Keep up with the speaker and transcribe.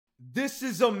This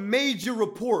is a major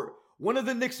report. One of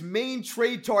the Knicks' main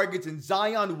trade targets in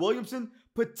Zion Williamson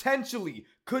potentially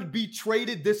could be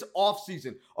traded this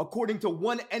offseason, according to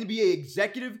one NBA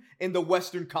executive in the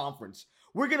Western Conference.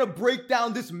 We're going to break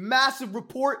down this massive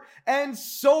report and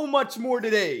so much more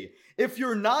today. If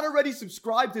you're not already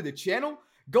subscribed to the channel,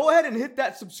 go ahead and hit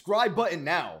that subscribe button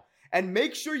now. And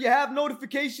make sure you have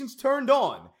notifications turned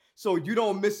on so you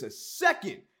don't miss a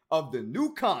second of the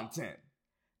new content.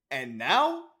 And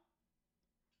now,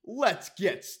 let's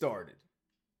get started.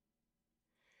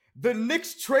 The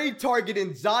Knicks trade target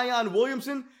in Zion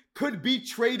Williamson could be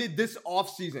traded this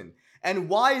offseason. And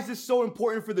why is this so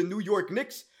important for the New York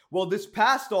Knicks? Well, this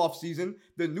past offseason,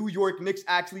 the New York Knicks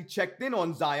actually checked in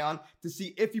on Zion to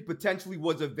see if he potentially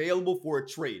was available for a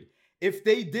trade. If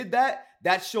they did that,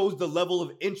 that shows the level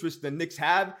of interest the Knicks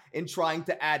have in trying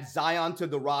to add Zion to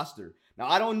the roster. Now,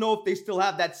 I don't know if they still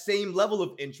have that same level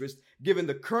of interest given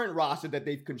the current roster that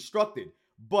they've constructed.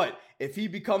 But if he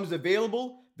becomes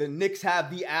available, the Knicks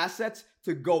have the assets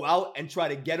to go out and try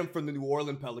to get him from the New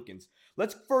Orleans Pelicans.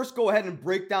 Let's first go ahead and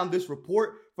break down this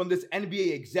report from this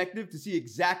NBA executive to see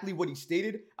exactly what he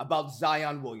stated about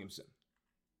Zion Williamson.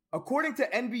 According to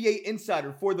NBA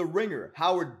insider for The Ringer,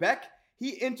 Howard Beck, he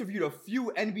interviewed a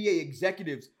few NBA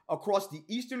executives across the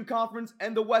Eastern Conference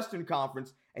and the Western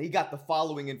Conference, and he got the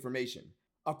following information.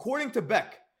 According to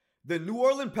Beck, the New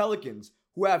Orleans Pelicans,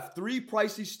 who have 3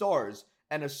 pricey stars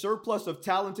and a surplus of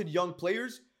talented young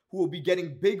players who will be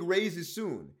getting big raises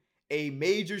soon, a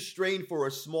major strain for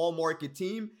a small market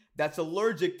team that's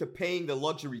allergic to paying the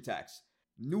luxury tax.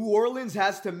 New Orleans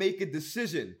has to make a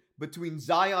decision between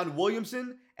Zion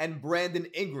Williamson and Brandon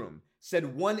Ingram,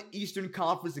 said one Eastern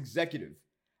Conference executive.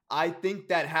 I think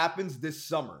that happens this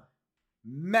summer.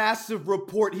 Massive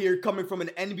report here coming from an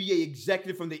NBA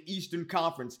executive from the Eastern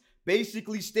Conference,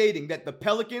 basically stating that the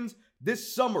Pelicans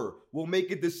this summer will make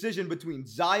a decision between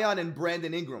Zion and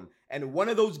Brandon Ingram, and one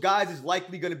of those guys is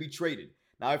likely going to be traded.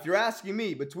 Now, if you're asking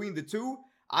me, between the two,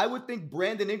 I would think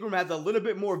Brandon Ingram has a little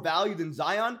bit more value than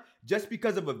Zion just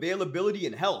because of availability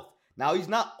and health. Now, he's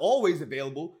not always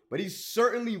available, but he's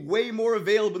certainly way more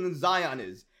available than Zion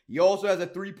is. He also has a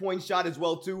 3-point shot as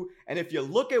well, too. And if you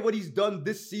look at what he's done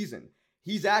this season,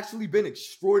 he's actually been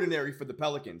extraordinary for the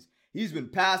Pelicans. He's been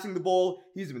passing the ball.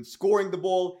 He's been scoring the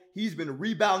ball. He's been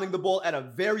rebounding the ball at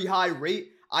a very high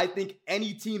rate. I think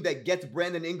any team that gets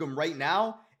Brandon Ingram right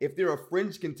now, if they're a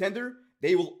fringe contender,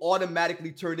 they will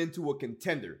automatically turn into a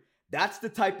contender. That's the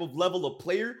type of level of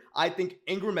player I think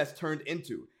Ingram has turned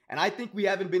into. And I think we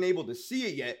haven't been able to see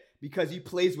it yet because he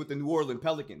plays with the New Orleans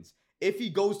Pelicans. If he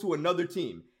goes to another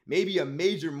team, maybe a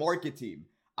major market team,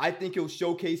 I think he'll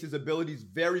showcase his abilities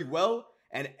very well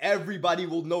and everybody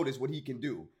will notice what he can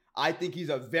do. I think he's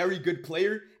a very good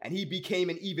player and he became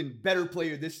an even better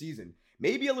player this season.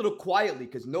 Maybe a little quietly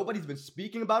because nobody's been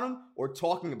speaking about him or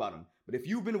talking about him. But if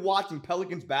you've been watching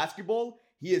Pelicans basketball,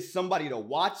 he is somebody to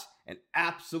watch and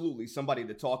absolutely somebody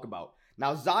to talk about.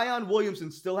 Now, Zion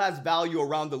Williamson still has value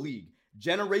around the league.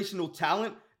 Generational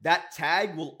talent, that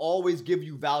tag will always give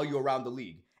you value around the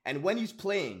league. And when he's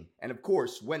playing, and of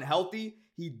course, when healthy,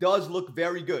 he does look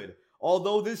very good.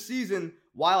 Although this season,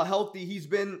 while healthy, he's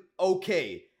been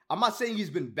okay. I'm not saying he's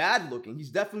been bad looking. He's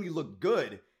definitely looked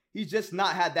good. He's just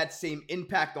not had that same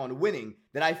impact on winning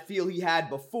that I feel he had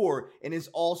before in his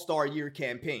All-Star year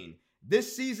campaign.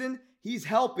 This season, he's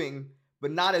helping,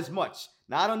 but not as much.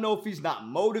 Now, I don't know if he's not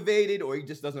motivated or he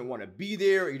just doesn't want to be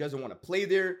there or he doesn't want to play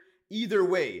there. Either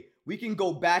way, we can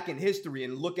go back in history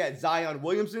and look at Zion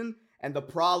Williamson and the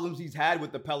problems he's had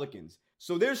with the Pelicans.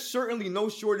 So there's certainly no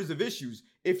shortage of issues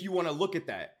if you want to look at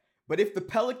that. But if the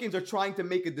Pelicans are trying to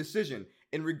make a decision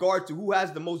in regard to who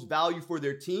has the most value for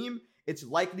their team, it's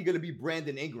likely going to be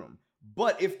Brandon Ingram.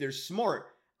 But if they're smart,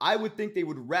 I would think they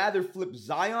would rather flip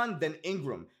Zion than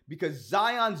Ingram because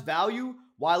Zion's value,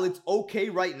 while it's okay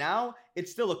right now,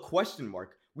 it's still a question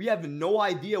mark. We have no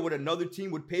idea what another team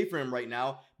would pay for him right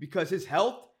now because his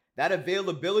health, that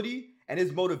availability, and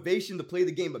his motivation to play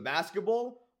the game of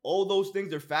basketball, all those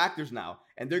things are factors now,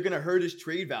 and they're going to hurt his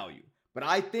trade value. But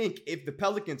I think if the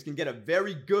Pelicans can get a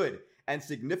very good and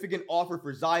significant offer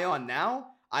for Zion now,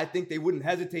 I think they wouldn't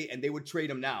hesitate and they would trade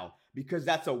him now because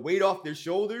that's a weight off their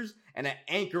shoulders and an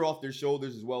anchor off their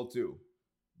shoulders as well too.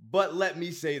 But let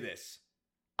me say this.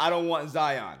 I don't want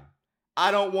Zion.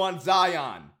 I don't want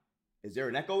Zion. Is there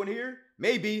an echo in here?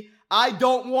 Maybe. I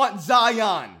don't want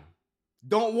Zion.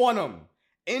 Don't want him.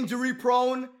 Injury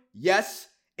prone? Yes.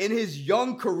 In his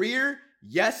young career?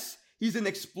 Yes. He's an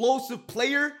explosive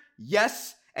player?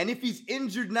 Yes. And if he's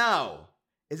injured now,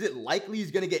 is it likely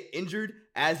he's going to get injured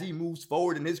as he moves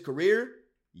forward in his career?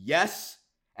 Yes.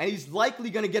 And he's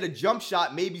likely going to get a jump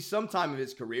shot maybe sometime in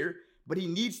his career, but he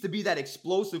needs to be that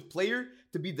explosive player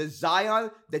to be the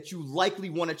Zion that you likely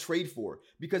want to trade for,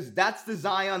 because that's the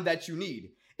Zion that you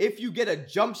need. If you get a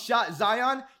jump shot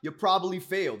Zion, you probably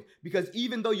failed, because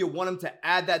even though you want him to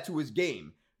add that to his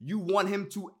game, you want him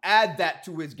to add that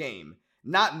to his game,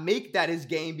 not make that his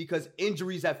game because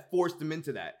injuries have forced him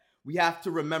into that. We have to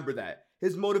remember that.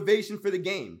 His motivation for the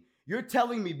game. You're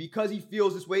telling me because he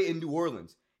feels this way in New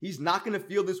Orleans, he's not going to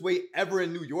feel this way ever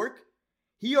in New York?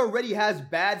 He already has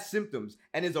bad symptoms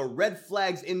and is a red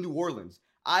flags in New Orleans.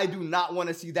 I do not want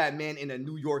to see that man in a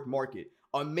New York market,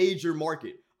 a major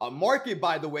market. A market,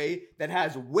 by the way, that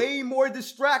has way more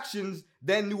distractions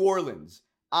than New Orleans.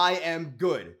 I am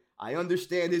good. I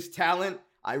understand his talent.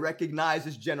 I recognize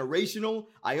his generational.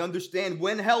 I understand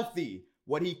when healthy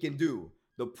what he can do.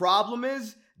 The problem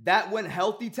is that when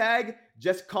healthy tag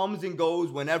just comes and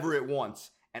goes whenever it wants.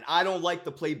 And I don't like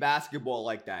to play basketball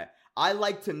like that. I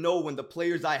like to know when the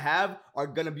players I have are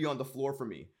going to be on the floor for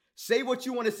me. Say what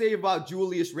you want to say about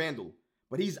Julius Randle,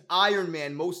 but he's Iron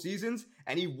Man most seasons,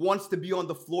 and he wants to be on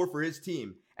the floor for his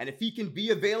team. And if he can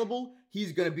be available,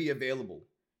 he's going to be available.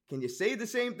 Can you say the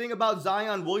same thing about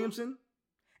Zion Williamson?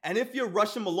 And if you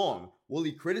rush him along, will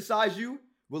he criticize you?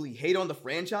 Will he hate on the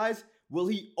franchise? Will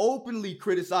he openly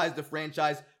criticize the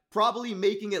franchise, probably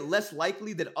making it less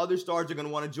likely that other stars are going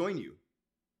to want to join you?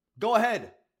 Go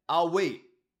ahead. I'll wait.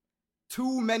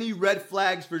 Too many red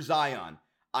flags for Zion.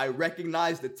 I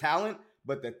recognize the talent,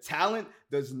 but the talent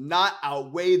does not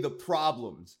outweigh the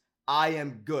problems. I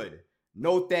am good.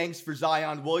 No thanks for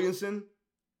Zion Williamson.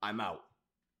 I'm out.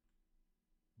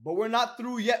 But we're not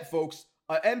through yet, folks.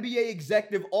 An NBA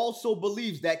executive also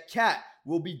believes that Cat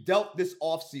will be dealt this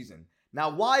offseason. Now,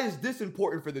 why is this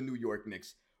important for the New York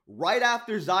Knicks? Right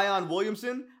after Zion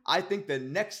Williamson, I think the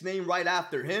next name right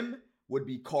after him would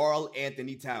be Karl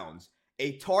Anthony Towns,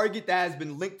 a target that has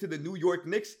been linked to the New York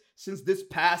Knicks since this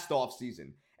past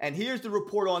offseason. And here's the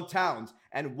report on Towns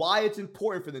and why it's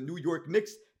important for the New York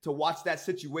Knicks to watch that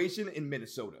situation in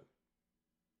Minnesota.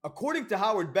 According to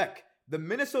Howard Beck, the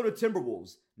Minnesota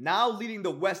Timberwolves, now leading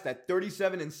the West at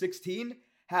 37-16,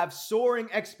 have soaring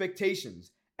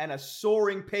expectations and a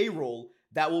soaring payroll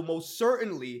that will most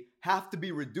certainly have to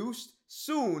be reduced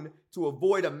soon to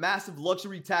avoid a massive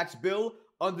luxury tax bill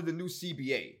under the new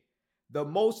CBA. The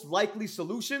most likely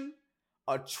solution?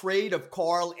 A trade of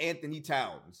Karl Anthony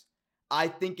Towns. I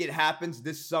think it happens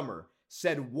this summer,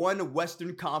 said one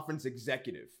Western Conference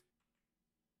executive.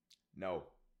 No.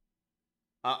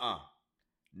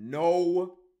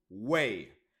 No way.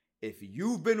 If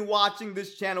you've been watching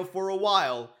this channel for a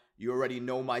while, you already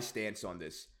know my stance on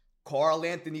this. Karl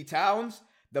Anthony Towns,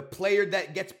 the player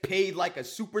that gets paid like a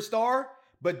superstar,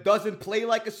 but doesn't play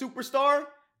like a superstar?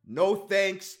 No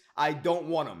thanks, I don't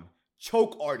want him.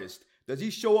 Choke artist. Does he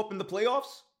show up in the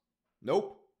playoffs?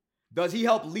 Nope. Does he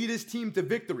help lead his team to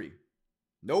victory?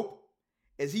 Nope.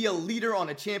 Is he a leader on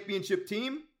a championship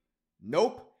team?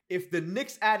 Nope. If the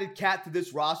Knicks added Cat to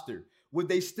this roster, would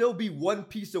they still be one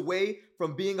piece away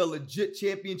from being a legit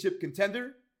championship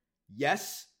contender?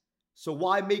 Yes. So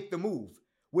why make the move?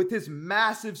 With his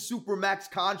massive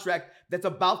Supermax contract that's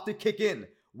about to kick in,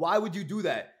 why would you do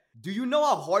that? Do you know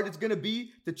how hard it's going to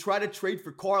be to try to trade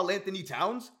for Karl Anthony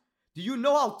Towns? Do you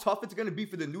know how tough it's going to be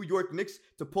for the New York Knicks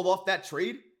to pull off that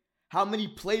trade? How many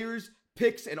players,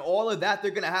 picks, and all of that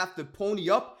they're going to have to pony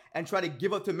up and try to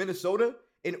give up to Minnesota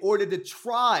in order to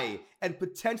try and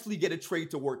potentially get a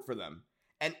trade to work for them.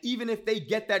 And even if they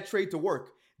get that trade to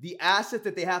work, the asset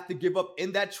that they have to give up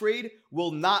in that trade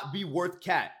will not be worth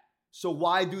Cat. So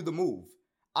why do the move?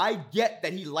 I get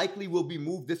that he likely will be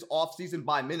moved this offseason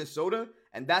by Minnesota,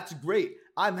 and that's great.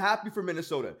 I'm happy for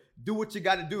Minnesota. Do what you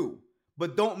got to do.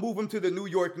 But don't move him to the New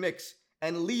York Knicks.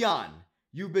 And Leon,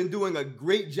 you've been doing a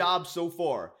great job so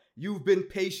far. You've been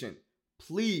patient.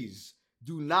 Please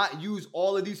do not use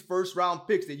all of these first-round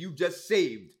picks that you just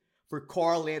saved for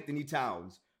Karl Anthony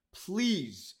Towns.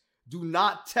 Please do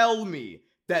not tell me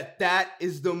that that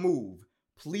is the move.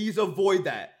 Please avoid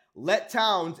that. Let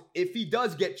Towns, if he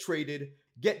does get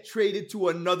traded to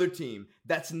another team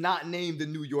that's not named the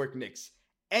New York Knicks.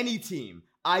 Any team,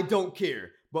 I don't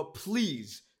care. But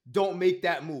please don't make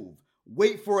that move.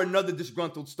 Wait for another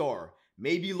disgruntled star.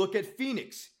 Maybe look at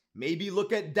Phoenix. Maybe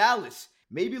look at Dallas.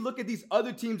 Maybe look at these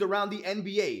other teams around the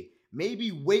NBA.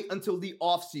 Maybe wait until the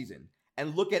offseason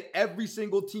and look at every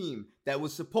single team that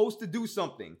was supposed to do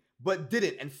something but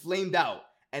didn't and flamed out,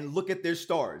 and look at their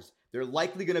stars. They're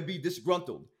likely going to be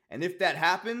disgruntled. And if that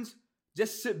happens,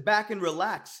 just sit back and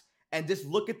relax and just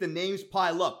look at the names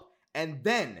pile up. And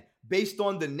then, based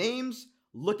on the names,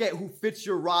 look at who fits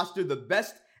your roster the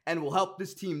best and will help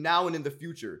this team now and in the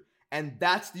future. And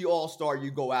that's the all-star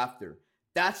you go after.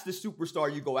 That's the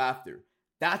superstar you go after.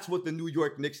 That's what the New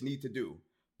York Knicks need to do.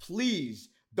 Please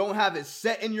don't have it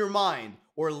set in your mind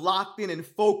or locked in and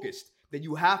focused that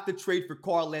you have to trade for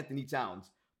Karl-Anthony Towns.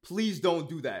 Please don't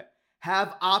do that.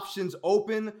 Have options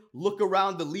open, look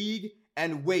around the league,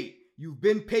 and wait. You've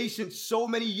been patient so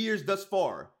many years thus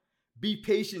far. Be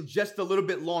patient just a little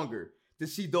bit longer to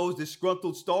see those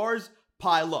disgruntled stars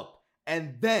pile up.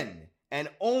 And then, and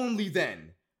only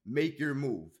then, make your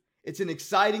move. It's an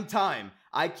exciting time.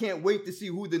 I can't wait to see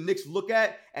who the Knicks look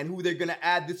at and who they're going to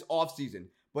add this offseason.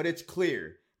 But it's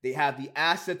clear. They have the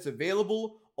assets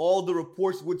available. All the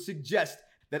reports would suggest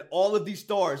that all of these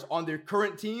stars on their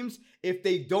current teams, if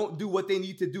they don't do what they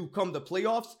need to do come the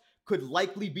playoffs, could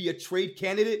likely be a trade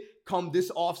candidate come this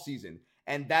offseason.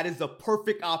 And that is the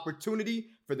perfect opportunity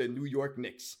for the New York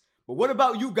Knicks. But what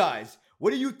about you guys?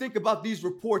 What do you think about these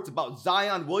reports about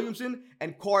Zion Williamson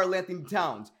and Karl-Anthony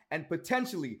Towns and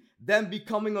potentially them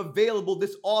becoming available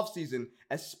this offseason,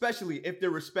 especially if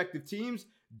their respective teams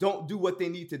don't do what they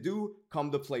need to do come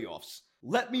the playoffs?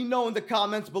 Let me know in the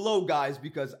comments below, guys,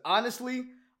 because honestly,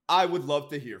 I would love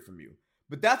to hear from you.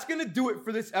 But that's going to do it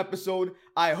for this episode.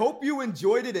 I hope you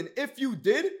enjoyed it, and if you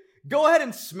did, go ahead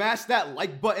and smash that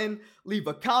like button, leave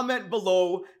a comment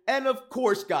below, and of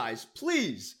course, guys,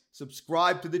 please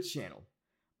subscribe to the channel.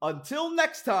 Until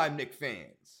next time, Knicks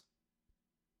fans.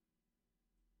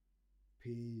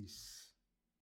 Peace.